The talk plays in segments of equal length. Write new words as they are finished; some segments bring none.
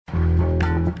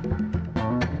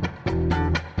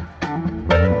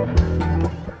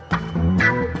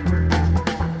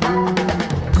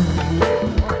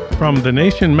From The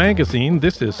Nation magazine,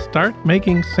 this is Start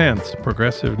Making Sense,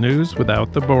 progressive news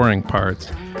without the boring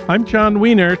parts. I'm John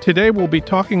Wiener. Today we'll be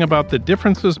talking about the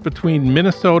differences between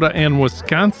Minnesota and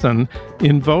Wisconsin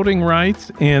in voting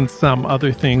rights and some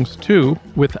other things too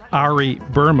with Ari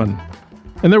Berman.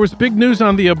 And there was big news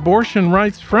on the abortion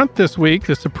rights front this week.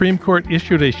 The Supreme Court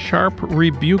issued a sharp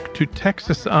rebuke to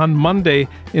Texas on Monday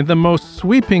in the most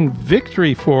sweeping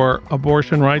victory for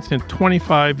abortion rights in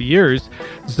 25 years.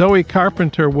 Zoe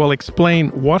Carpenter will explain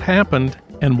what happened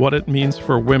and what it means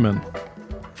for women.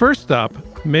 First up,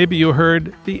 maybe you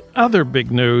heard the other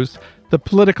big news, the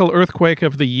political earthquake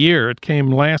of the year. It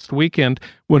came last weekend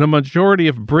when a majority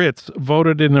of Brits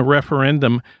voted in a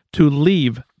referendum to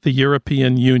leave the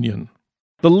European Union.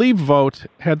 The Leave vote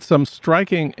had some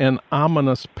striking and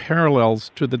ominous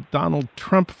parallels to the Donald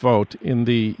Trump vote in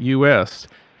the U.S.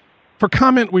 For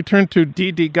comment, we turn to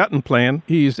D.D. Guttenplan.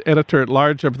 He's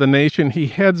editor-at-large of The Nation. He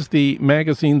heads the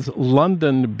magazine's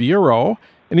London bureau,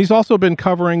 and he's also been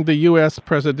covering the U.S.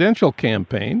 presidential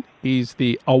campaign. He's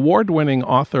the award-winning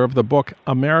author of the book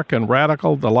American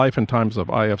Radical, The Life and Times of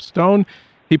I.F. Stone.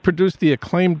 He produced the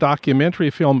acclaimed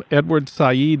documentary film Edward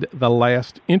Said, The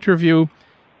Last Interview.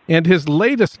 And his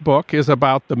latest book is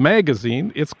about the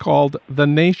magazine. It's called The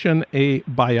Nation, a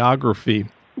Biography.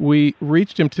 We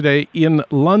reached him today in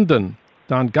London.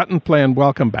 Don Guttenplan,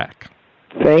 welcome back.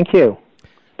 Thank you.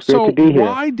 So great to be here.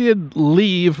 Why did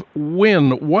Leave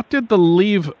win? What did the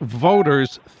Leave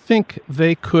voters think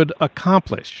they could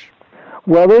accomplish?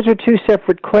 Well, those are two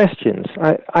separate questions.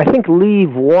 I think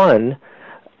Leave won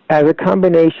as a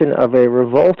combination of a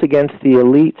revolt against the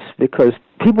elites because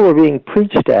people were being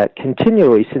preached at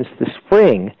continually since the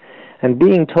spring and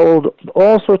being told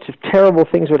all sorts of terrible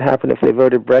things would happen if they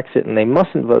voted Brexit, and they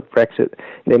mustn't vote Brexit.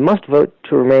 They must vote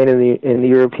to remain in the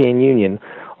European Union,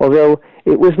 although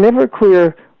it was never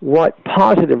clear what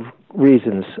positive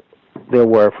reasons there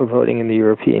were for voting in the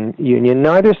European Union.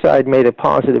 Neither side made a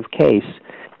positive case.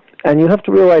 And you have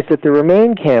to realize that the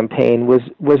Remain campaign was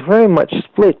very much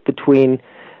split between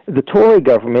the Tory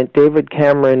government, David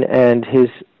Cameron, and his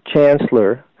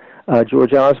Chancellor,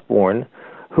 George Osborne,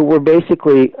 who were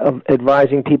basically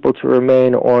advising people to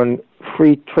remain on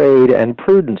free trade and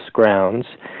prudence grounds,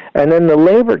 and then the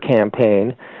Labour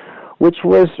campaign, which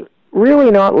was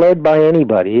really not led by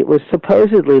anybody. It was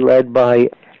supposedly led by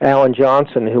Alan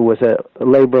Johnson, who was a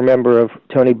Labour member of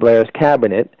Tony Blair's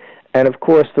cabinet, and of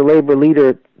course the Labour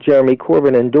leader, Jeremy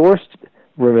Corbyn, endorsed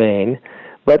Remain,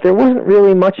 but there wasn't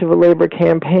really much of a Labour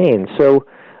campaign. So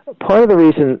part of the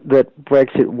reason that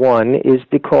Brexit won is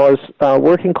because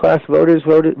working-class voters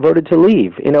voted to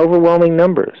leave in overwhelming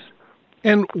numbers.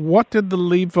 And what did the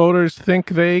Leave voters think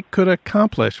they could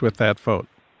accomplish with that vote?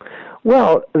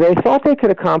 Well, they thought they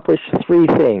could accomplish three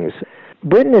things.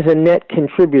 Britain is a net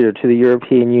contributor to the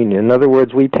European Union. In other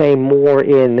words, we pay more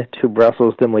in to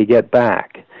Brussels than we get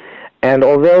back. And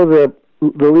although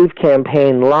the Leave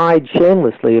campaign lied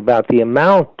shamelessly about the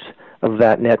amount of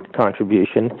that net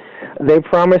contribution, they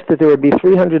promised that there would be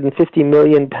 £350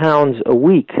 million a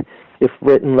week if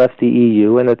Britain left the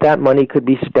EU, and that money could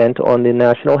be spent on the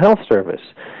National Health Service,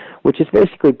 which is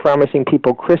basically promising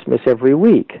people Christmas every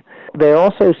week. They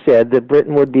also said that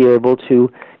Britain would be able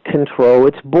to control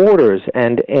its borders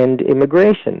and end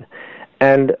immigration.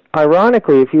 And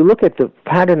ironically, if you look at the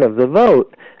pattern of the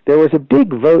vote, there was a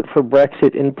big vote for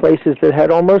Brexit in places that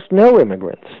had almost no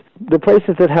immigrants. The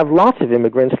places that have lots of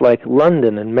immigrants, like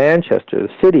London and Manchester, the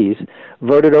cities,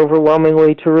 voted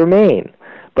overwhelmingly to remain.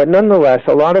 But nonetheless,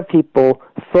 a lot of people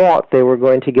thought they were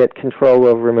going to get control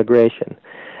over immigration.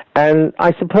 And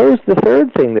I suppose the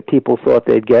third thing that people thought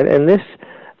they'd get, and this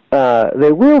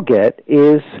they will get,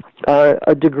 is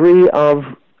a degree of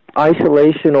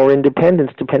isolation or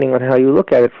independence, depending on how you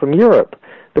look at it, from Europe.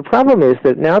 The problem is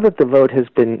that now that the vote has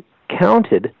been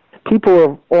counted, people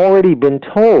have already been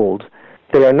told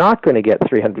they are not going to get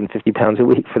 £350 a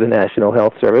week for the National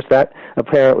Health Service. That,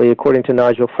 apparently, according to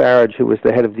Nigel Farage, who was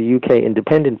the head of the UK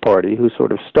Independent Party, who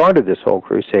sort of started this whole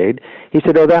crusade, he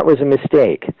said, that was a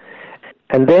mistake.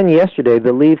 And then yesterday,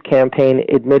 the Leave campaign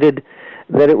admitted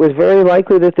that it was very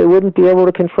likely that they wouldn't be able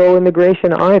to control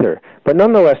immigration either. But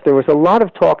nonetheless, there was a lot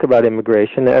of talk about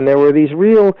immigration, and there were these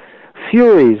real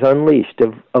furies unleashed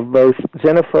of both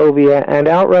xenophobia and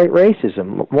outright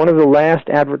racism. One of the last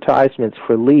advertisements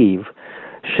for Leave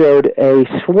showed a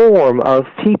swarm of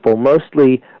people,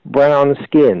 mostly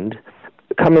brown-skinned,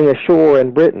 coming ashore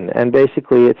in Britain, and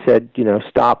basically it said,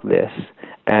 stop this,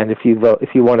 and if you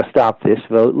want to stop this,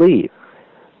 vote Leave.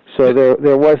 So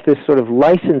there was this sort of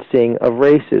licensing of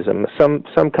racism.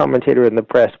 Some commentator in the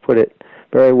press put it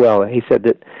very well. He said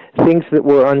that things that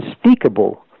were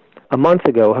unspeakable a month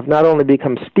ago have not only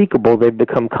become speakable, they've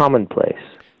become commonplace.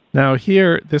 Now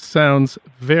here, this sounds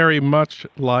very much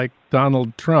like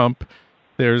Donald Trump.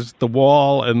 There's the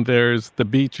wall, and there's the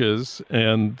beaches,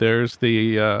 and there's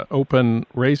the open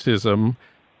racism.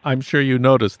 I'm sure you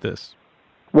noticed this.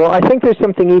 Well, I think there's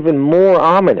something even more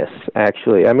ominous,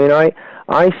 actually. I mean,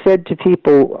 I said to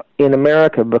people in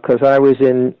America, because I was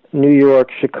in New York,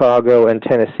 Chicago, and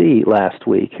Tennessee last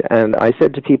week, and I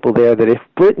said to people there that if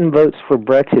Britain votes for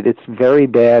Brexit, it's very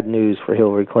bad news for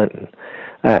Hillary Clinton,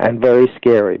 and very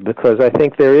scary, because I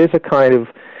think there is a kind of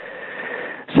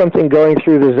something going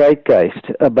through the zeitgeist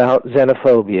about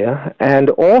xenophobia, and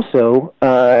also,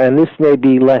 and this may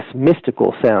be less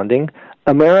mystical sounding,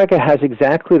 America has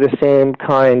exactly the same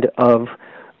kind of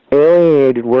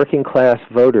alienated working-class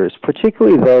voters,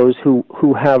 particularly those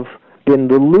who have been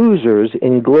the losers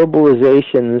in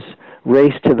globalization's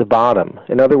race to the bottom.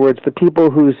 In other words, the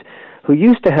people who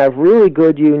used to have really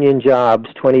good union jobs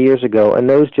 20 years ago, and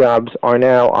those jobs are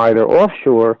now either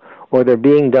offshore or they're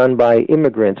being done by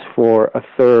immigrants for a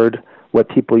third what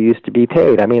people used to be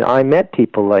paid. I mean, I met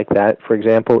people like that, for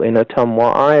example, in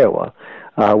Ottumwa, Iowa,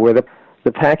 where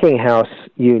the packing house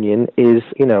union is,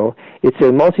 it's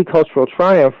a multicultural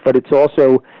triumph, but it's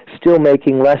also still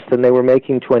making less than they were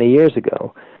making 20 years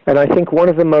ago. And I think one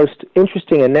of the most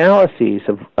interesting analyses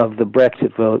of the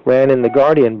Brexit vote ran in The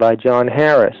Guardian by John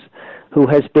Harris, who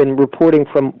has been reporting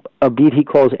from a beat he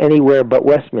calls Anywhere But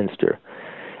Westminster.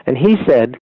 And he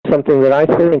said something that I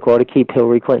think ought to keep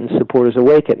Hillary Clinton supporters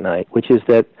awake at night, which is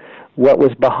that what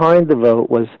was behind the vote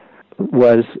was,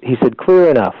 he said, clear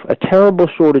enough, a terrible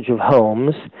shortage of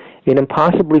homes, an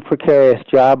impossibly precarious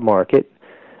job market,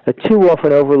 a too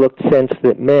often overlooked sense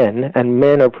that men, and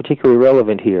men are particularly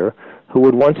relevant here, who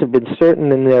would once have been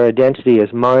certain in their identity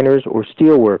as miners or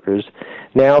steelworkers,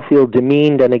 now feel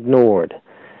demeaned and ignored.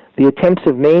 The attempts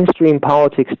of mainstream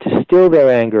politics to still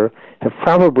their anger have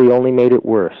probably only made it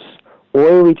worse.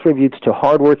 Oily tributes to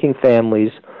hardworking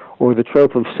families, or the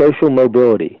trope of social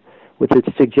mobility, with its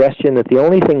suggestion that the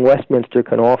only thing Westminster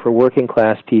can offer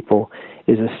working-class people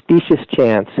is a specious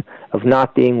chance of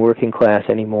not being working class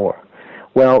anymore.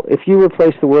 Well, if you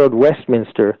replace the word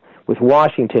Westminster with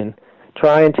Washington,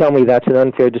 try and tell me that's an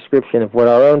unfair description of what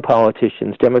our own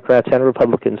politicians, Democrats and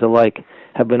Republicans alike,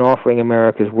 have been offering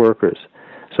America's workers.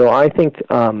 So I think,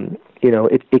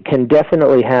 it can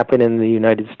definitely happen in the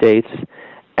United States,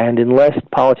 and unless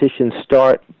politicians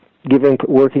start giving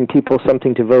working people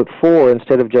something to vote for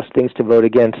instead of just things to vote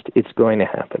against, it's going to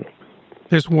happen.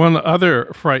 There's one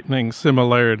other frightening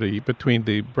similarity between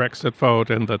the Brexit vote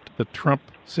and the Trump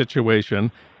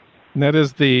situation, and that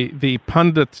is the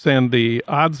pundits and the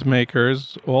odds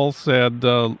makers all said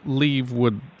Leave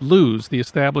would lose. The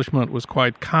establishment was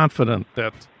quite confident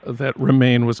that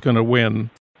Remain was going to win.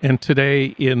 And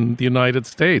today in the United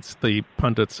States, the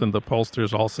pundits and the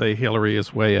pollsters all say Hillary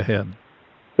is way ahead.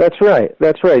 That's right.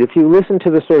 If you listen to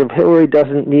the sort of Hillary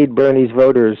doesn't need Bernie's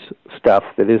voters stuff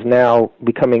that is now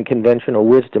becoming conventional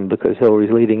wisdom because Hillary's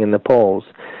leading in the polls,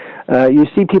 you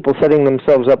see people setting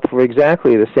themselves up for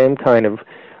exactly the same kind of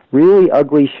really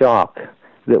ugly shock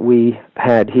that we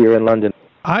had here in London.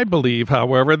 I believe,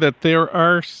 however, that there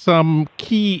are some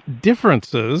key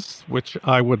differences which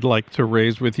I would like to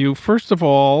raise with you. First of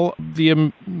all,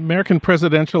 the American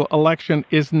presidential election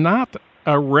is not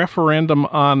a referendum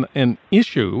on an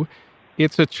issue.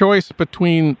 It's a choice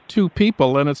between two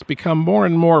people, and it's become more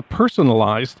and more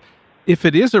personalized. If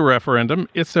it is a referendum,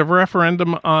 it's a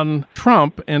referendum on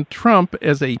Trump, and Trump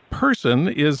as a person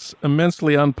is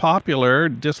immensely unpopular,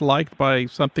 disliked by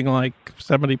something like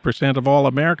 70% of all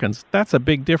Americans. That's a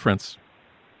big difference.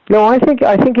 No, I think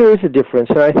there is a difference,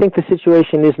 and I think the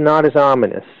situation is not as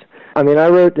ominous. I mean, I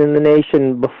wrote in The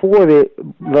Nation before the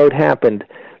vote happened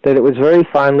that it was very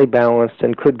finely balanced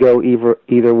and could go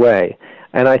either way.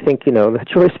 And I think, the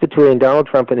choice between Donald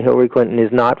Trump and Hillary Clinton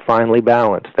is not finely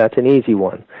balanced. That's an easy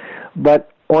one.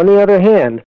 But on the other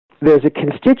hand, there's a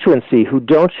constituency who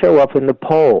don't show up in the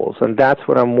polls, and that's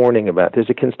what I'm warning about. There's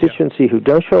a constituency who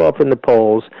don't show up in the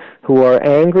polls, who are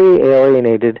angry,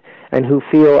 alienated, and who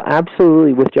feel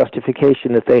absolutely with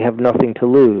justification that they have nothing to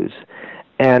lose.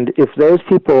 And if those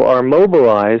people are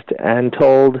mobilized and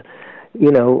told,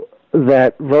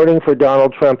 that voting for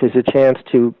Donald Trump is a chance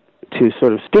to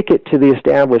sort of stick it to the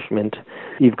establishment,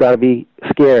 you've got to be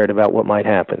scared about what might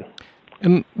happen.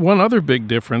 And one other big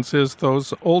difference is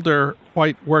those older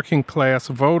white working class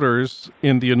voters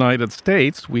in the United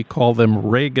States, we call them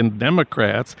Reagan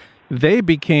Democrats, they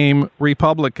became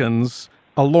Republicans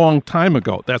a long time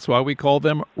ago. That's why we call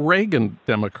them Reagan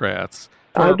Democrats.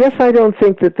 I guess I don't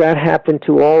think that happened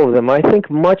to all of them. I think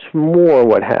much more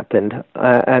what happened,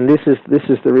 and this is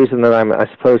the reason that I'm, I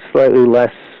suppose, slightly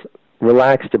less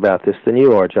relaxed about this than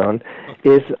you are, John,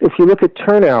 is if you look at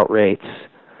turnout rates,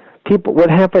 what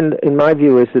happened, in my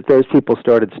view, is that those people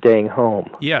started staying home.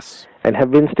 Yes. And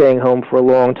have been staying home for a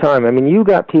long time. I mean, you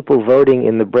got people voting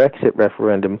in the Brexit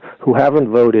referendum who haven't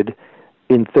voted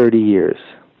in 30 years.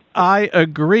 I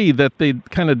agree that the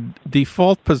kind of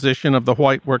default position of the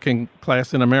white working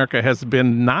class in America has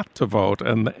been not to vote,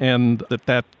 and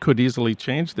that could easily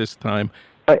change this time.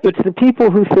 It's the people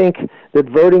who think that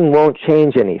voting won't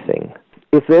change anything.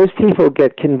 If those people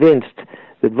get convinced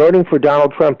that voting for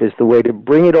Donald Trump is the way to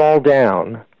bring it all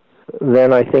down,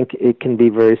 then I think it can be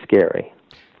very scary.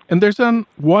 And there's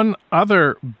one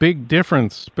other big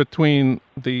difference between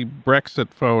the Brexit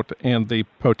vote and the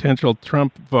potential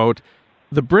Trump vote.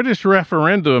 The British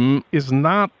referendum is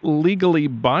not legally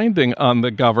binding on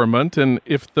the government, and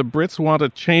if the Brits want to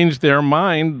change their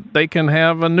mind, they can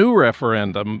have a new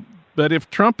referendum. But if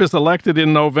Trump is elected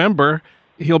in November,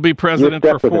 he'll be president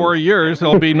for 4 years.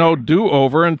 There'll be no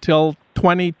do-over until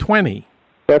 2020.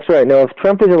 That's right. No, if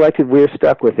Trump is elected, we're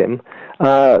stuck with him.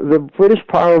 The British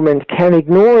Parliament can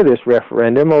ignore this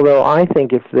referendum, although I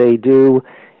think if they do,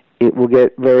 it will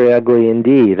get very ugly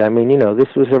indeed. I mean,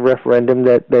 this was a referendum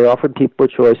that they offered people a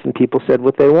choice and people said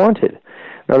what they wanted.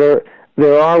 Now,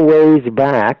 there are ways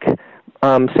back.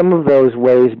 Some of those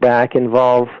ways back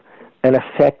involve an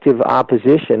effective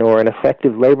opposition or an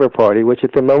effective Labour Party, which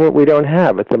at the moment we don't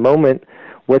have. At the moment,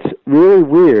 what's really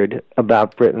weird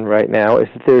about Britain right now is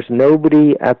that there's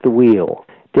nobody at the wheel.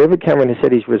 David Cameron has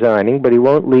said he's resigning, but he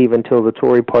won't leave until the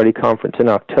Tory party conference in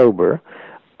October,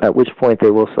 at which point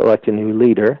they will select a new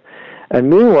leader. And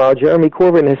meanwhile, Jeremy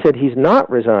Corbyn has said he's not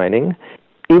resigning,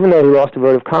 even though he lost a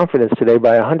vote of confidence today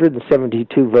by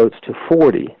 172 votes to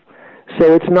 40.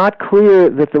 So it's not clear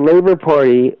that the Labour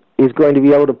Party is going to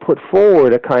be able to put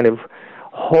forward a kind of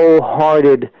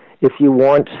wholehearted, if you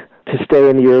want to stay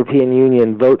in the European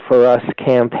Union, vote for us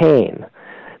campaign.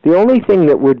 The only thing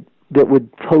that would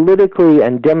politically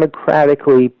and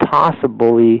democratically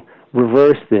possibly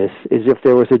reverse this is if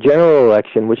there was a general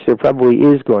election, which there probably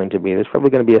is going to be. There's probably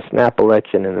going to be a snap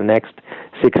election in the next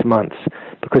 6 months,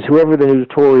 because whoever the new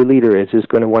Tory leader is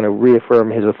going to want to reaffirm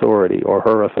his authority or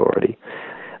her authority.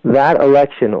 That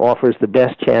election offers the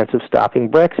best chance of stopping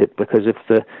Brexit, because if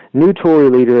the new Tory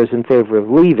leader is in favor of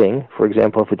leaving, for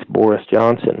example, if it's Boris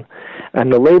Johnson,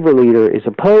 and the Labour leader is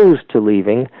opposed to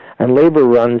leaving, and Labour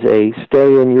runs a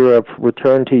stay in Europe,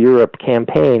 return to Europe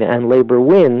campaign, and Labour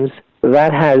wins,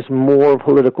 that has more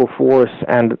political force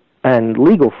and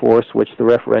legal force, which the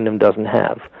referendum doesn't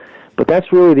have. But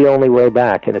that's really the only way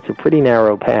back, and it's a pretty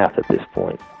narrow path at this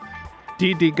point.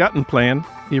 D.D. Guttenplan,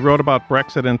 he wrote about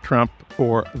Brexit and Trump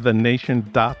for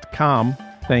thenation.com.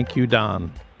 Thank you,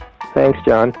 Don. Thanks,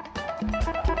 John.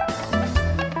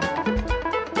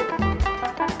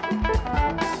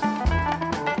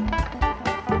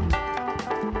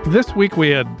 This week we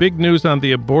had big news on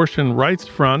the abortion rights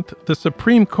front. The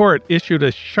Supreme Court issued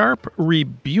a sharp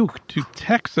rebuke to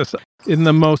Texas in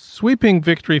the most sweeping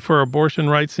victory for abortion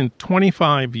rights in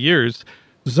 25 years.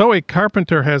 Zoe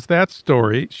Carpenter has that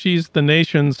story. She's the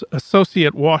Nation's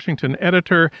associate Washington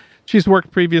editor. She's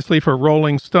worked previously for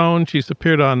Rolling Stone. She's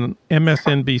appeared on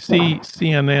MSNBC,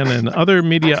 CNN, and other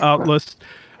media outlets.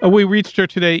 We reached her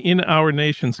today in our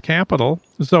nation's capital.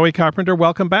 Zoe Carpenter,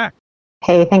 welcome back.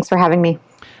 Hey, thanks for having me.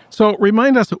 So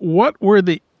remind us, what were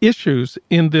the issues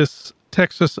in this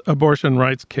Texas abortion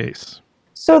rights case?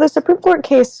 So the Supreme Court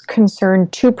case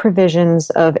concerned two provisions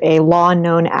of a law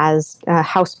known as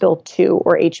House Bill 2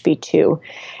 or HB 2.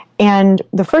 And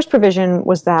the first provision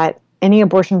was that any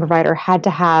abortion provider had to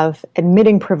have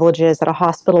admitting privileges at a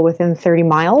hospital within 30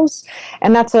 miles,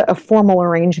 and that's a formal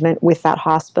arrangement with that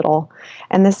hospital.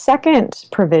 And the second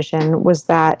provision was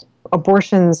that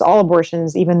all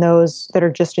abortions, even those that are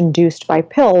just induced by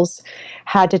pills,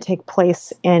 had to take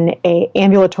place in an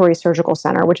ambulatory surgical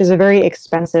center, which is a very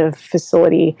expensive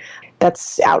facility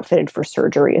that's outfitted for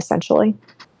surgery, essentially.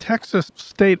 Texas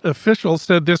state officials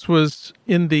said this was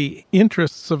in the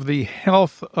interests of the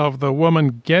health of the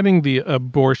woman getting the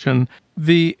abortion.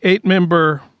 The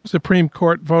 8-member Supreme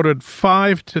Court voted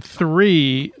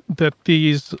 5-3 that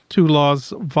these two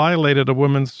laws violated a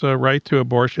woman's right to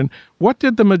abortion. What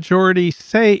did the majority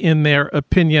say in their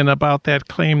opinion about that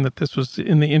claim that this was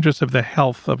in the interest of the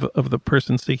health of the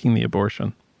person seeking the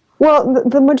abortion? Well,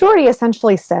 the majority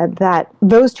essentially said that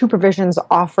those two provisions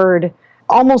offered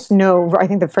almost no, I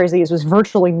think the phrase they used was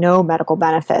virtually no medical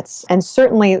benefits. And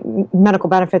certainly medical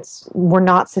benefits were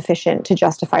not sufficient to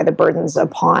justify the burdens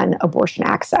upon abortion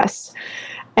access.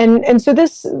 And so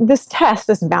this test,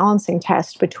 this balancing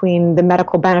test between the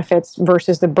medical benefits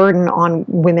versus the burden on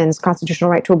women's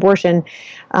constitutional right to abortion,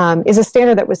 is a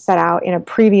standard that was set out in a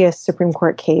previous Supreme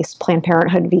Court case, Planned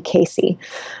Parenthood v. Casey.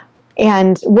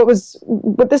 And what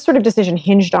this sort of decision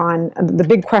hinged on, the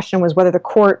big question was whether the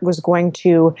court was going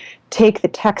to take the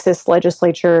Texas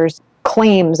legislature's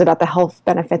claims about the health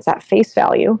benefits at face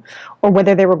value, or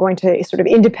whether they were going to sort of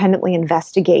independently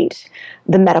investigate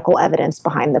the medical evidence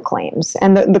behind the claims.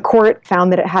 And the court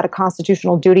found that it had a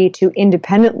constitutional duty to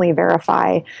independently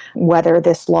verify whether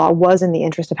this law was in the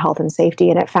interest of health and safety,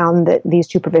 and it found that these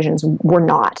two provisions were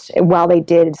not, while they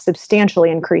did substantially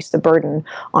increase the burden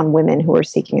on women who are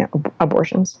seeking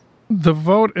abortions. The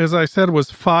vote, as I said,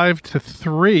 was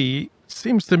 5-3.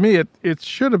 Seems to me it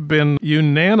should have been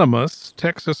unanimous.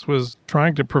 Texas was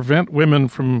trying to prevent women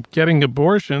from getting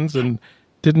abortions and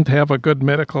didn't have a good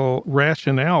medical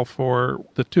rationale for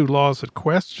the two laws at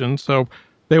question. So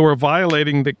they were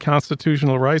violating the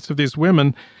constitutional rights of these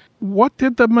women. What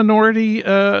did the minority,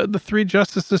 the three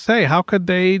justices, say? How could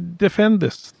they defend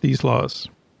these laws?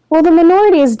 Well, the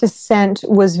minority's dissent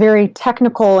was very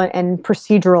technical and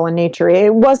procedural in nature.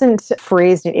 It wasn't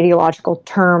phrased in ideological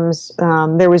terms.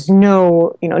 There was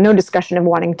no discussion of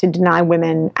wanting to deny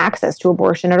women access to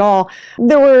abortion at all.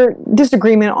 There were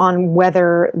disagreement on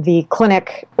whether the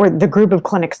clinic or the group of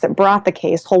clinics that brought the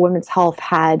case, Whole Women's Health,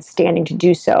 had standing to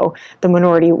do so. The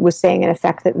minority was saying, in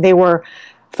effect, that they were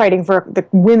fighting for the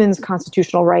women's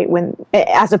constitutional right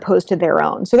as opposed to their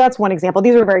own. So that's one example.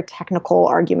 These are very technical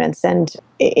arguments. And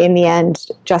in the end,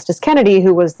 Justice Kennedy,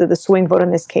 who was the swing vote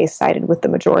in this case, sided with the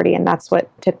majority. And that's what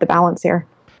tipped the balance here.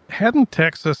 Hadn't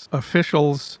Texas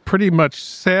officials pretty much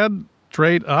said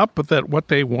straight up that what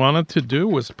they wanted to do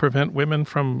was prevent women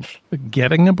from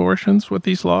getting abortions with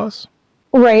these laws?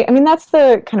 Right. I mean, that's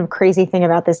the kind of crazy thing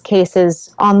about this case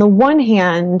is, on the one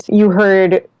hand, you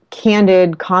heard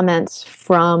candid comments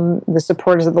from the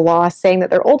supporters of the law saying that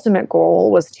their ultimate goal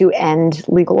was to end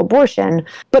legal abortion.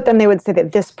 But then they would say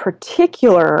that this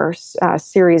particular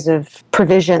series of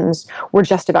provisions were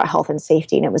just about health and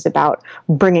safety, and it was about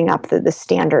bringing up the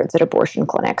standards at abortion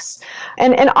clinics.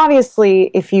 And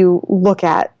obviously, if you look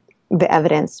at the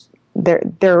evidence,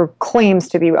 their claims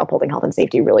to be upholding health and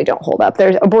safety really don't hold up.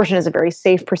 Abortion is a very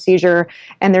safe procedure,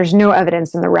 and there's no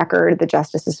evidence in the record the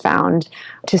justices found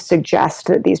to suggest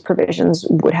that these provisions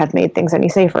would have made things any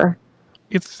safer.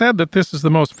 It's said that this is the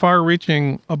most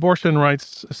far-reaching abortion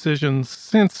rights decision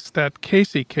since that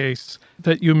Casey case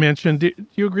that you mentioned. Do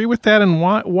you agree with that? And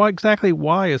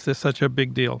why is this such a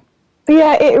big deal?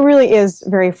 Yeah, it really is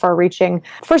very far-reaching.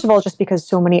 First of all, just because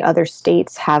so many other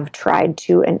states have tried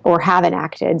to or have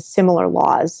enacted similar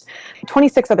laws.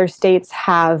 26 other states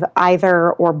have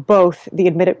either or both the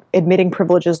admitting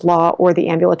privileges law or the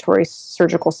ambulatory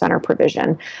surgical center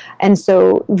provision. And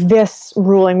so this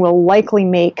ruling will likely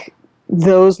make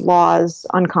those laws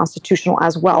unconstitutional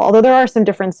as well. Although there are some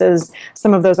differences,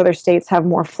 some of those other states have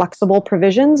more flexible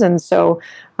provisions, and so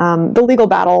the legal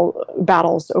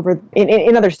battles over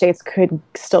in other states could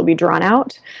still be drawn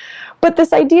out. But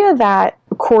this idea that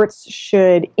courts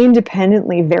should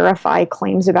independently verify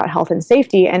claims about health and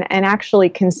safety and actually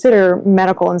consider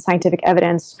medical and scientific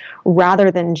evidence rather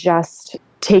than just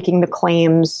taking the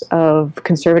claims of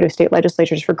conservative state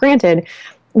legislatures for granted,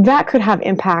 that could have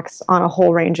impacts on a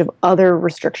whole range of other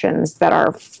restrictions that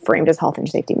are framed as health and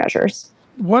safety measures.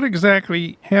 What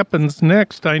exactly happens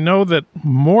next? I know that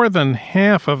more than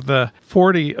half of the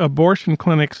 40 abortion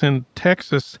clinics in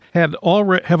Texas have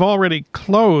already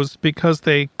closed because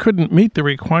they couldn't meet the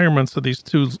requirements of these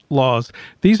two laws.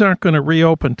 These aren't going to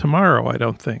reopen tomorrow, I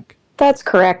don't think. That's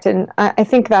correct. And I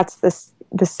think that's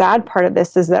the sad part of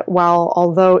this is that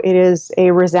although it is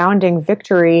a resounding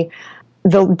victory,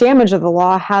 the damage of the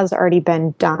law has already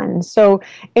been done. So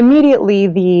immediately,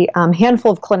 the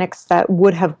handful of clinics that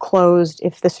would have closed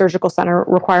if the surgical center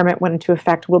requirement went into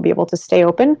effect will be able to stay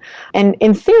open. And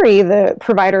in theory, the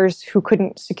providers who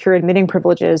couldn't secure admitting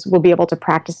privileges will be able to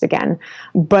practice again.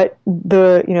 But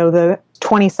the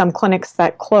 20-some clinics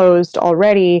that closed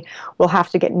already will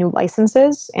have to get new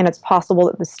licenses, and it's possible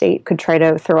that the state could try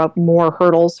to throw up more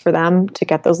hurdles for them to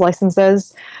get those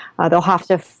licenses. They'll have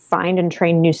to find and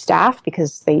train new staff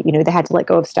because they had to let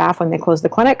go of staff when they closed the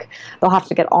clinic. They'll have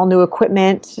to get all new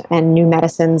equipment and new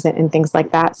medicines and things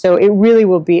like that. So it really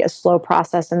will be a slow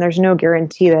process, and there's no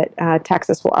guarantee that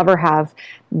Texas will ever have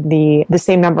the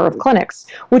same number of clinics,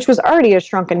 which was already a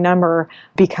shrunken number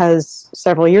because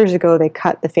several years ago they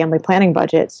cut the family planning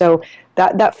budget. So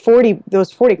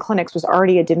those 40 clinics was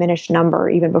already a diminished number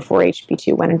even before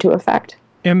HB2 went into effect.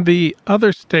 In the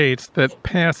other states that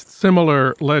passed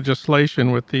similar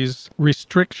legislation with these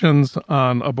restrictions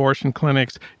on abortion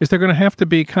clinics, is there going to have to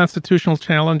be constitutional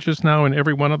challenges now in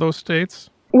every one of those states?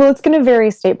 Well, it's going to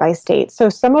vary state by state. So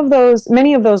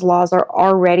many of those laws are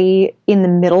already in the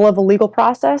middle of a legal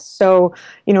process. So,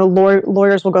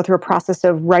 lawyers will go through a process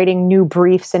of writing new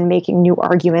briefs and making new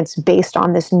arguments based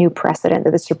on this new precedent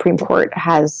that the Supreme Court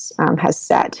has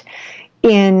set.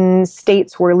 In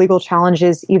states where legal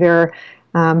challenges either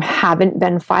haven't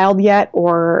been filed yet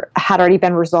or had already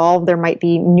been resolved, there might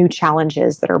be new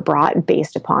challenges that are brought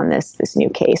based upon this new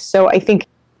case. So I think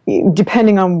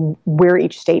depending on where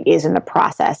each state is in the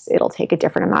process, it'll take a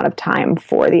different amount of time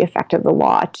for the effect of the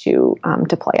law to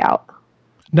play out.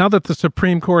 Now that the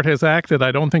Supreme Court has acted,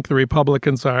 I don't think the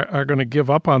Republicans are going to give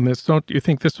up on this. Don't you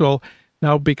think this will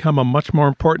now become a much more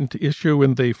important issue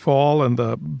in the fall and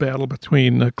the battle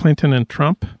between Clinton and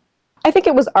Trump? I think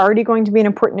it was already going to be an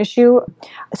important issue.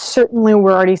 Certainly,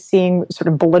 we're already seeing sort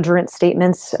of belligerent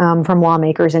statements from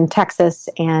lawmakers in Texas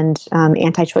and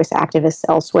anti-choice activists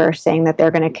elsewhere, saying that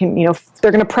they're going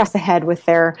to press ahead with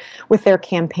their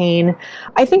campaign.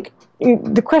 I think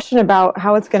the question about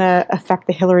how it's going to affect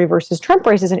the Hillary versus Trump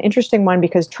race is an interesting one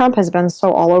because Trump has been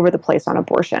so all over the place on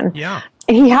abortion. Yeah.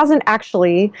 And he hasn't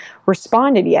actually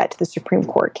responded yet to the Supreme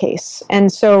Court case.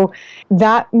 And so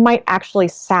that might actually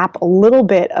sap a little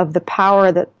bit of the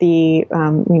power that the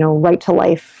right to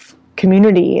life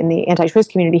community and the anti-choice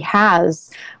community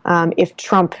has if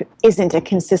Trump isn't a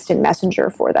consistent messenger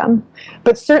for them.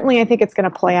 But certainly I think it's going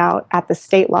to play out at the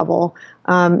state level,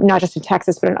 not just in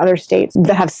Texas, but in other states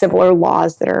that have similar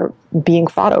laws that are being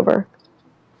fought over.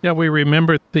 Yeah, we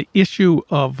remember the issue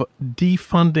of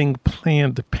defunding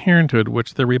Planned Parenthood,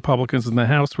 which the Republicans in the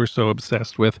House were so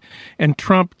obsessed with. And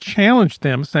Trump challenged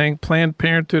them, saying Planned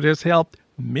Parenthood has helped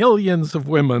millions of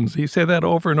women. He said that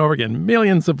over and over again,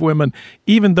 millions of women,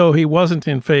 even though he wasn't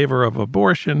in favor of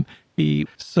abortion. He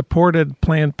supported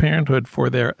Planned Parenthood for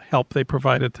their help they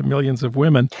provided to millions of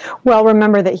women. Well,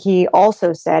 remember that he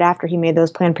also said, after he made those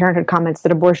Planned Parenthood comments,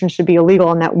 that abortion should be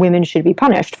illegal and that women should be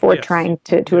punished for trying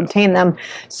to obtain them.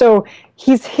 So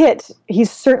he's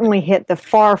certainly hit the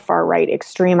far, far right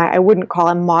extreme. I wouldn't call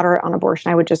him moderate on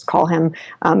abortion. I would just call him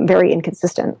very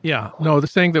inconsistent. Yeah, no, the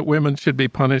saying that women should be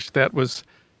punished, that was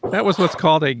what's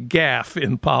called a gaffe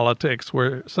in politics,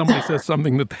 where somebody says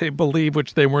something that they believe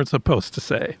which they weren't supposed to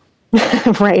say.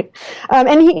 Right.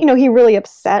 And he really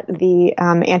upset the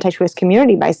anti-choice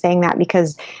community by saying that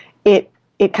because it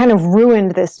kind of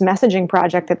ruined this messaging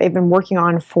project that they've been working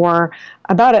on for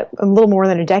about a little more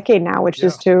than a decade now, which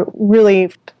is to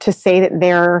say that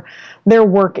their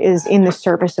work is in the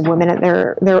service of women and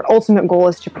their ultimate goal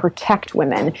is to protect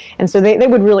women. And so they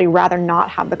would really rather not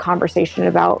have the conversation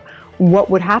about what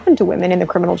would happen to women in the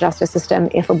criminal justice system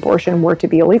if abortion were to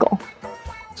be illegal.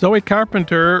 Zoe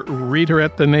Carpenter, read her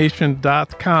at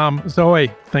thenation.com.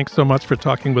 Zoe, thanks so much for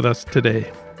talking with us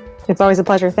today. It's always a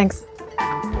pleasure. Thanks.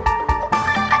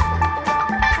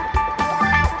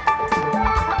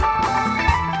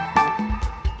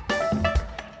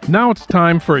 Now it's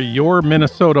time for your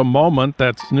Minnesota moment.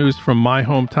 That's news from my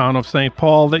hometown of St.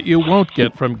 Paul that you won't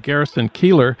get from Garrison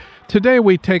Keillor. Today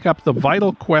we take up the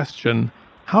vital question,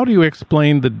 how do you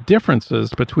explain the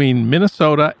differences between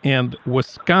Minnesota and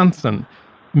Wisconsin?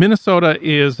 Minnesota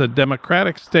is a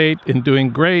Democratic state and doing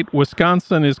great.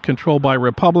 Wisconsin is controlled by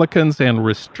Republicans and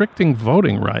restricting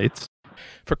voting rights.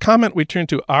 For comment, we turn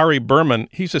to Ari Berman.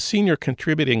 He's a senior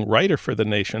contributing writer for The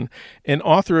Nation and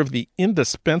author of the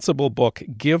indispensable book,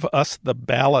 Give Us the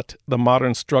Ballot, The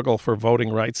Modern Struggle for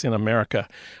Voting Rights in America.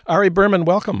 Ari Berman,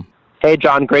 welcome. Hey,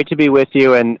 John, great to be with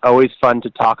you, and always fun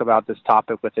to talk about this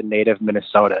topic with a native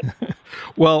Minnesotan.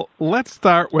 Well, let's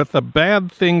start with the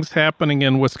bad things happening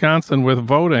in Wisconsin with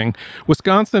voting.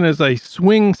 Wisconsin is a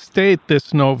swing state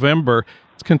this November.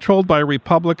 It's controlled by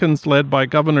Republicans led by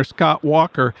Governor Scott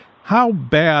Walker. How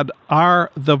bad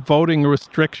are the voting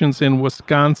restrictions in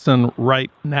Wisconsin right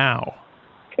now?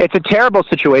 It's a terrible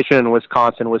situation in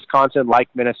Wisconsin. Wisconsin, like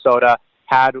Minnesota,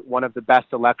 had one of the best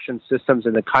election systems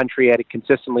in the country, had a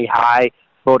consistently high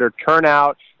voter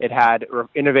turnout. It had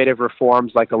innovative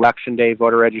reforms like election day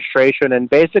voter registration. And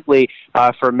basically,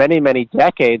 for many, many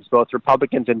decades, both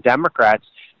Republicans and Democrats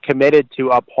committed to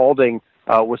upholding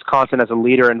Wisconsin as a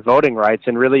leader in voting rights.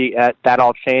 And really, that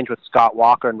all changed with Scott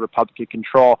Walker and Republican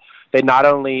control. They not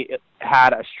only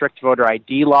had a strict voter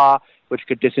ID law, which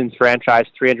could disenfranchise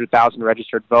 300,000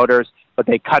 registered voters. but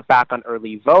they cut back on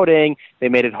early voting. They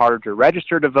made it harder to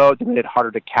register to vote. They made it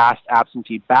harder to cast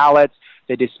absentee ballots.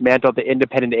 They dismantled the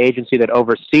independent agency that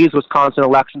oversees Wisconsin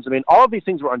elections. I mean, all of these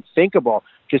things were unthinkable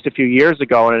just a few years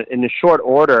ago. And in short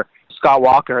order, Scott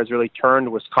Walker has really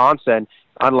turned Wisconsin,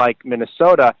 unlike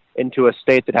Minnesota, into a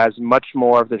state that has much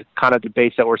more of the kind of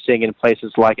debates that we're seeing in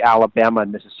places like Alabama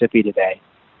and Mississippi today.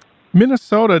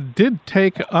 Minnesota did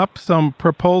take up some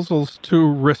proposals to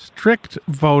restrict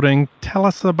voting. Tell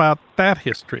us about that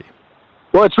history.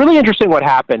 Well, it's really interesting what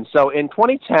happened. So in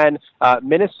 2010,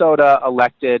 Minnesota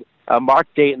elected Mark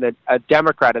Dayton, a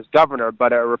Democrat, as governor,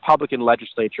 but a Republican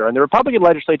legislature. And the Republican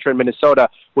legislature in Minnesota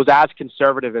was as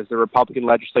conservative as the Republican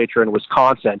legislature in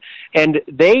Wisconsin. And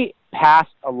they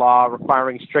passed a law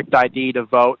requiring strict ID to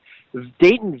vote.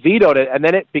 Dayton vetoed it, and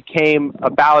then it became a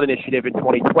ballot initiative in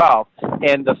 2012.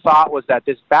 And the thought was that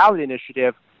this ballot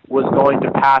initiative was going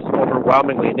to pass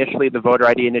overwhelmingly. Initially, the voter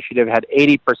ID initiative had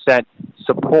 80%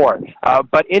 support.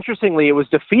 But interestingly, it was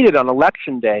defeated on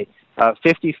Election Day.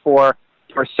 54%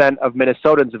 of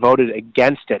Minnesotans voted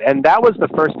against it. And that was the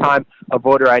first time a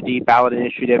voter ID ballot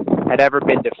initiative had ever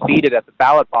been defeated at the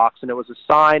ballot box. And it was a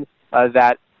sign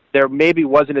that there maybe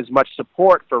wasn't as much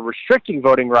support for restricting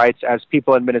voting rights as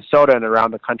people in Minnesota and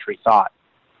around the country thought.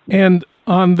 And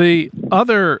on the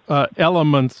other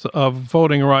elements of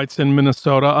voting rights in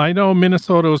Minnesota, I know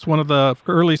Minnesota was one of the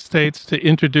early states to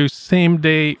introduce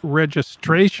same-day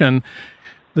registration.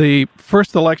 The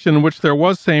first election in which there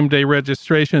was same-day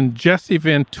registration, Jesse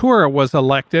Ventura was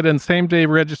elected, and same-day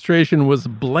registration was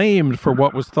blamed for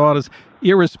what was thought as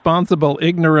irresponsible,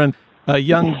 ignorant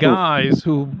young guys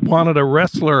who wanted a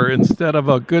wrestler instead of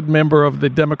a good member of the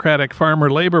Democratic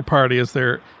Farmer Labor Party as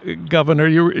their governor.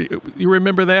 You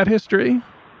remember that history?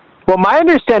 Well, my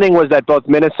understanding was that both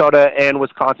Minnesota and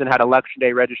Wisconsin had election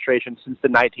day registration since the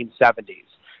 1970s.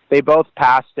 They both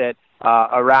passed it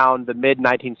around the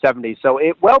mid-1970s, so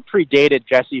it well predated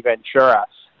Jesse Ventura.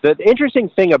 The interesting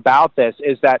thing about this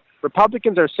is that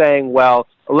Republicans are saying, well,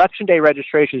 election day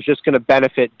registration is just going to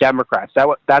benefit Democrats.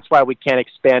 That's why we can't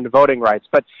expand voting rights.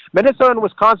 But Minnesota and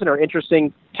Wisconsin are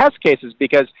interesting test cases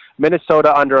because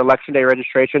Minnesota, under election day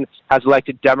registration, has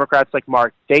elected Democrats like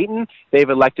Mark Dayton. They've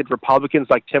elected Republicans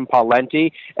like Tim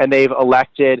Pawlenty, and they've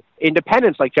elected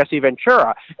independents like Jesse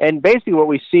Ventura. And basically what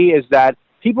we see is that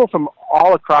people from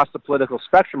all across the political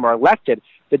spectrum are elected.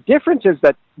 The difference is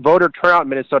that voter turnout in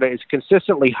Minnesota is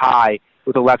consistently high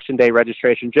with election day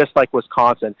registration, just like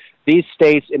Wisconsin. These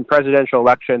states in presidential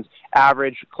elections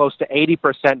average close to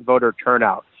 80% voter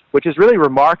turnout, which is really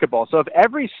remarkable. So if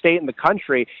every state in the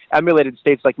country emulated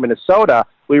states like Minnesota,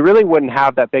 we really wouldn't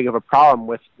have that big of a problem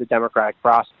with the democratic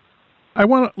process. I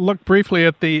want to look briefly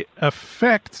at the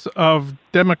effects of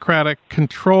Democratic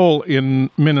control in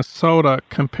Minnesota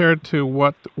compared to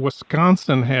what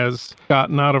Wisconsin has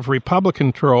gotten out of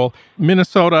Republican control.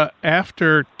 Minnesota,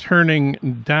 after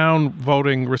turning down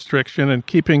voting restriction and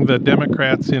keeping the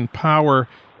Democrats in power,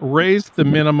 raised the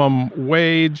minimum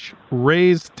wage,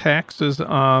 raised taxes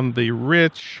on the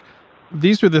rich.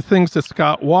 These are the things that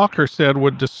Scott Walker said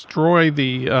would destroy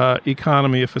the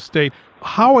economy of a state.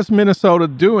 How is Minnesota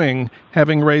doing,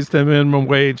 having raised the minimum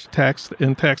wage, tax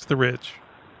the rich?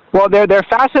 Well, there are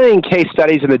fascinating case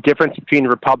studies in the difference between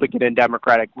Republican and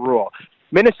Democratic rule.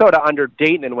 Minnesota, under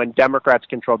Dayton, and when Democrats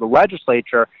controlled the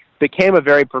legislature, became a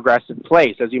very progressive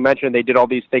place. As you mentioned, they did all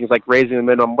these things like raising the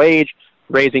minimum wage,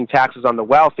 raising taxes on the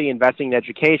wealthy, investing in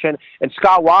education, and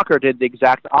Scott Walker did the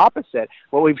exact opposite.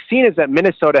 What we've seen is that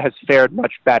Minnesota has fared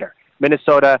much better.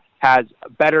 Minnesota has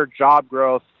better job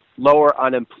growth, lower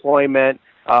unemployment.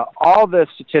 All the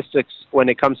statistics when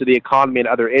it comes to the economy and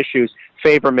other issues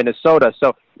favor Minnesota.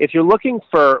 So if you're looking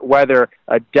for whether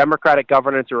a Democratic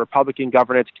governance or Republican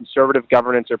governance, conservative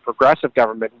governance or progressive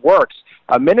government works,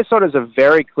 Minnesota is a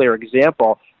very clear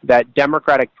example that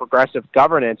Democratic progressive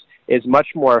governance is much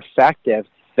more effective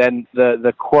than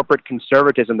the corporate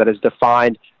conservatism that has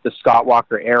defined the Scott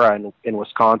Walker era in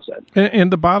Wisconsin.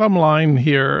 And the bottom line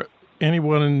here,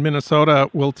 anyone in Minnesota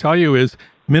will tell you, is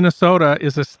Minnesota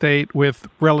is a state with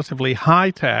relatively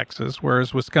high taxes,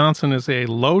 whereas Wisconsin is a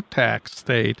low-tax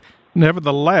state.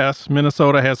 Nevertheless,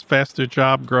 Minnesota has faster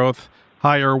job growth,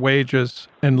 higher wages,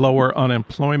 and lower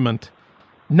unemployment.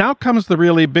 Now comes the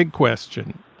really big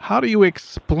question. How do you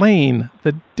explain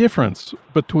the difference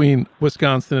between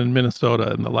Wisconsin and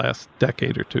Minnesota in the last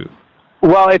decade or two?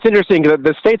 Well, it's interesting.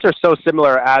 The states are so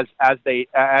similar as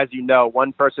you know.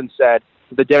 One person said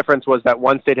the difference was that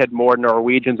one state had more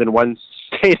Norwegians and one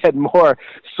state had more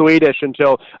Swedish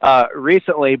until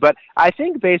recently. But I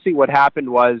think basically what happened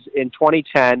was in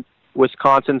 2010,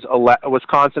 Wisconsin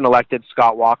elected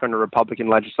Scott Walker in the Republican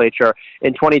legislature.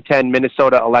 In 2010,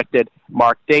 Minnesota elected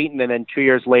Mark Dayton, and then 2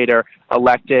 years later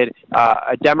elected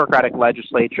a Democratic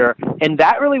legislature. And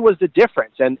that really was the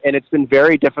difference. And it's been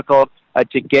very difficult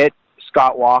to get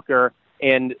Scott Walker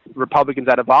and Republicans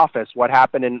out of office. What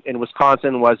happened in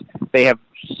Wisconsin was they have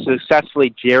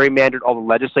successfully gerrymandered all the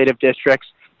legislative districts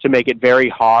to make it very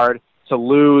hard to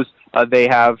lose. They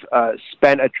have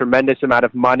spent a tremendous amount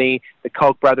of money, the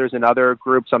Koch brothers and other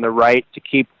groups on the right, to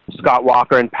keep Scott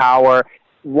Walker in power.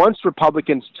 Once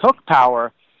Republicans took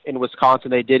power in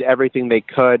Wisconsin, they did everything they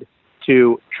could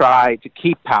to try to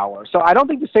keep power. So I don't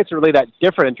think the states are really that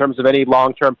different in terms of any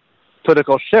long-term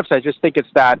political shifts. I just think it's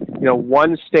that,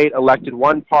 one state elected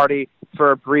one party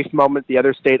for a brief moment, the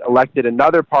other state elected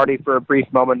another party for a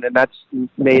brief moment, and that's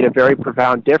made a very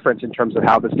profound difference in terms of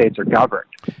how the states are governed.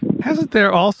 Hasn't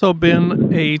there also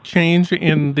been a change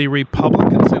in the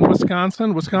Republicans in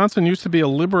Wisconsin? Wisconsin used to be a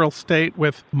liberal state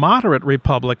with moderate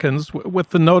Republicans,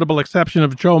 with the notable exception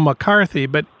of Joe McCarthy,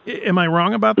 but am I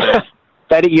wrong about that?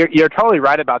 You're totally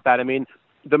right about that. I mean,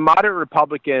 the moderate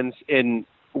Republicans in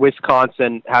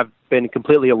Wisconsin have been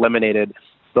completely eliminated.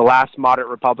 The last moderate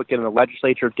Republican in the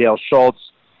legislature, Dale Schultz,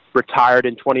 retired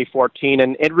in 2014,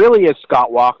 and it really is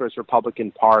Scott Walker's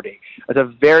Republican Party. It's a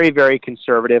very, very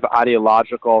conservative,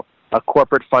 ideological,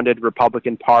 corporate-funded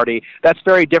Republican Party. That's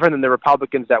very different than the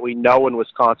Republicans that we know in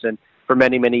Wisconsin for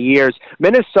many, many years.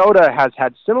 Minnesota has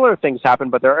had similar things happen,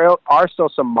 but there are still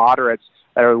some moderates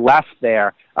that are left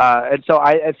there. And so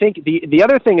I think the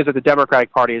other thing is that the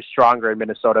Democratic Party is stronger in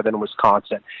Minnesota than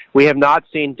Wisconsin. We have not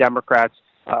seen Democrats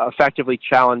effectively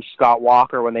challenge Scott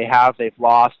Walker. When they've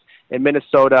lost. In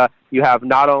Minnesota, you have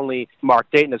not only Mark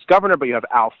Dayton as governor, but you have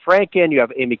Al Franken, you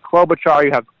have Amy Klobuchar,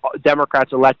 you have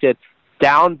Democrats elected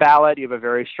down ballot, you have a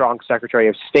very strong Secretary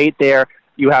of State there,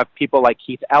 you have people like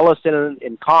Keith Ellison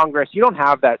in Congress. You don't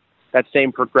have that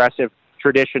same progressive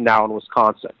tradition now in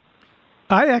Wisconsin.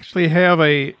 I actually have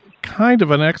a kind of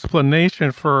an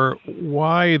explanation for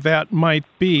why that might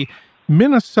be.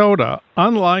 Minnesota,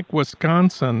 unlike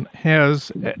Wisconsin,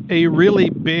 has a really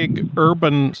big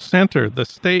urban center. The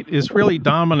state is really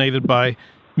dominated by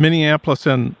Minneapolis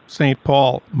and St.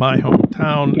 Paul, my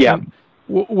hometown. Yeah.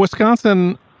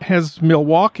 Wisconsin has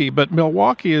Milwaukee, but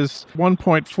Milwaukee is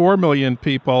 1.4 million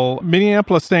people.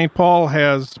 Minneapolis, St. Paul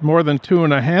has more than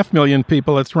 2.5 million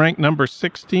people. It's ranked number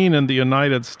 16 in the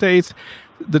United States.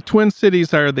 The Twin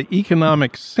Cities are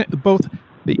both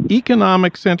the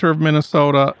economic center of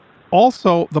Minnesota,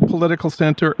 also the political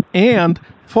center, and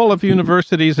full of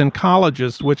universities and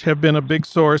colleges, which have been a big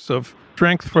source of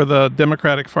strength for the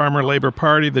Democratic Farmer Labor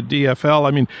Party, the DFL.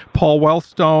 I mean, Paul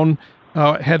Wellstone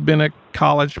had been a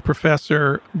college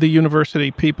professor. The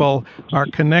university people are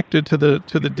connected to the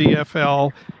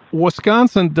DFL.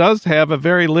 Wisconsin does have a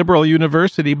very liberal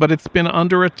university, but it's been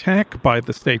under attack by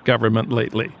the state government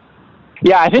lately.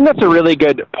 Yeah, I think that's a really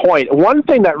good point. One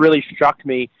thing that really struck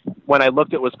me when I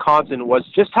looked at Wisconsin was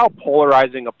just how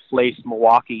polarizing a place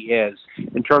Milwaukee is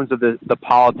in terms of the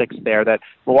politics there. That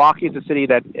Milwaukee is a city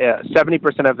that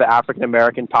 70% of the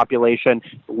African-American population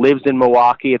lives in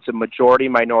Milwaukee. It's a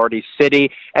majority-minority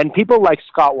city. And people like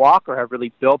Scott Walker have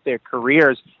really built their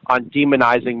careers on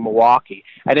demonizing Milwaukee.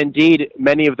 And indeed,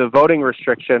 many of the voting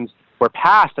restrictions were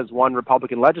passed, as one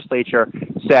Republican legislature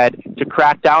said, to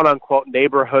crack down on, quote,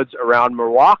 neighborhoods around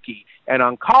Milwaukee and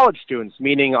on college students,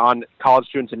 meaning on college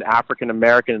students and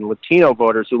African-American and Latino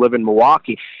voters who live in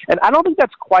Milwaukee. And I don't think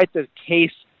that's quite the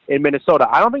case in Minnesota.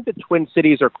 I don't think the Twin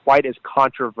Cities are quite as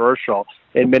controversial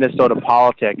in Minnesota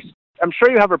politics. I'm sure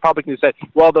you have Republicans who say,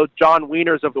 well, the John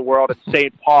Wieners of the world at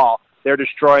St. Paul, they're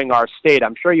destroying our state.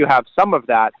 I'm sure you have some of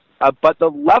that. But the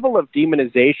level of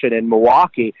demonization in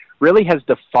Milwaukee really has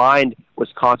defined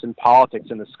Wisconsin politics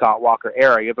in the Scott Walker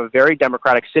era. You have a very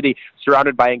Democratic city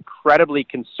surrounded by incredibly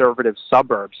conservative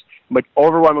suburbs, but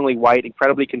overwhelmingly white,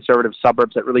 incredibly conservative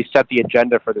suburbs that really set the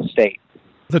agenda for the state.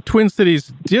 The Twin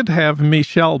Cities did have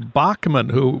Michelle Bachmann,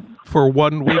 who for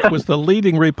 1 week was the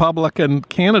leading Republican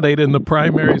candidate in the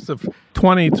primaries of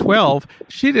 2012.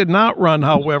 She did not run,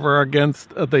 however, against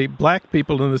the black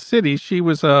people in the city. She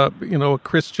was a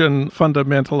Christian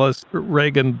fundamentalist,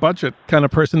 Reagan budget kind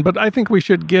of person. But I think we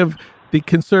should give the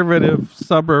conservative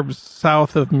suburbs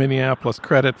south of Minneapolis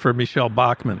credit for Michelle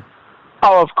Bachmann.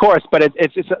 Oh, of course, but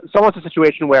it's almost a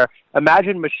situation where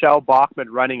imagine Michelle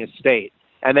Bachmann running a state,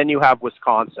 and then you have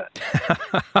Wisconsin.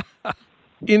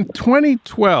 In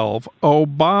 2012,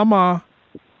 Obama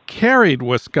carried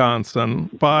Wisconsin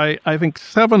by, I think,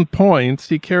 7 points.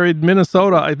 He carried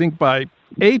Minnesota, I think, by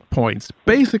 8 points.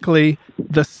 Basically,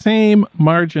 the same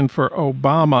margin for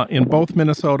Obama in both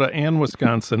Minnesota and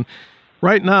Wisconsin.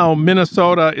 Right now,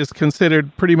 Minnesota is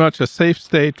considered pretty much a safe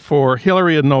state for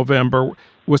Hillary in November.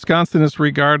 Wisconsin is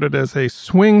regarded as a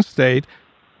swing state.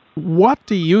 What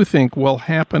do you think will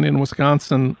happen in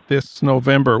Wisconsin this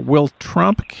November? Will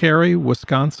Trump carry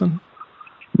Wisconsin?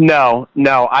 No,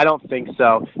 I don't think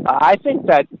so. I think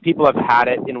that people have had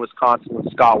it in Wisconsin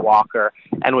with Scott Walker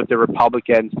and with the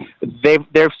Republicans.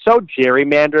 They're so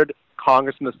gerrymandered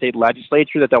Congress and the state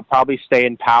legislature that they'll probably stay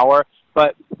in power.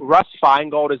 But Russ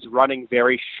Feingold is running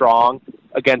very strong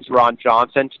against Ron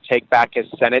Johnson to take back his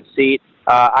Senate seat.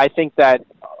 I think that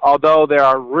although there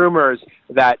are rumors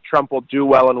that Trump will do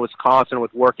well in Wisconsin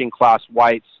with working-class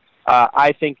whites,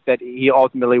 I think that he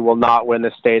ultimately will not win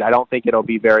the state. I don't think it'll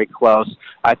be very close.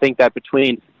 I think that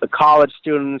between the college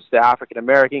students, the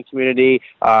African-American community,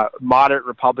 moderate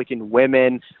Republican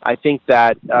women, I think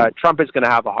that Trump is going to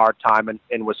have a hard time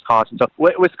in Wisconsin. So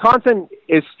Wisconsin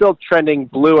is still trending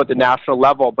blue at the national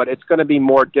level, but it's going to be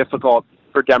more difficult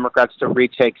for Democrats to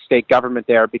retake state government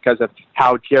there because of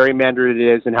how gerrymandered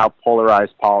it is and how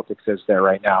polarized politics is there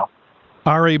right now.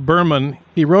 Ari Berman,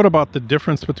 he wrote about the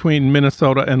difference between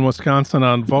Minnesota and Wisconsin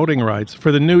on voting rights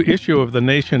for the new issue of The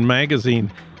Nation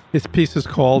magazine. His piece is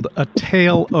called A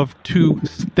Tale of Two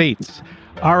States.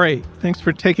 Ari, thanks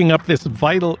for taking up this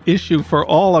vital issue for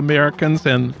all Americans,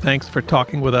 and thanks for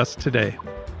talking with us today.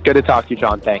 Good to talk to you,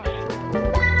 John. Thanks.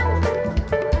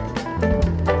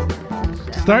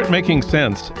 Start Making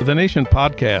Sense, the Nation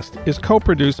podcast, is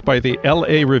co-produced by the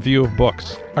LA Review of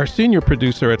Books. Our senior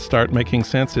producer at Start Making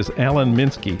Sense is Alan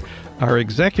Minsky. Our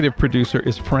executive producer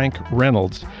is Frank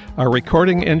Reynolds. Our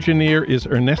recording engineer is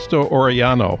Ernesto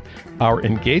Orellano. Our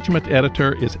engagement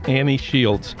editor is Annie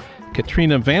Shields.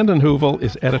 Katrina Vanden Heuvel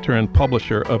is editor and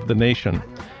publisher of The Nation.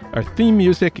 Our theme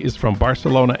music is from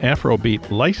Barcelona Afrobeat,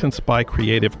 licensed by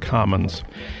Creative Commons.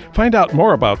 Find out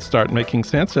more about Start Making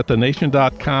Sense at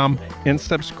thenation.com and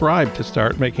subscribe to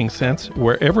Start Making Sense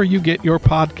wherever you get your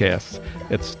podcasts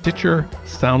at Stitcher,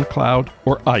 SoundCloud,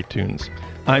 or iTunes.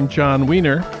 I'm John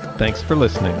Wiener. Thanks for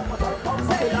listening.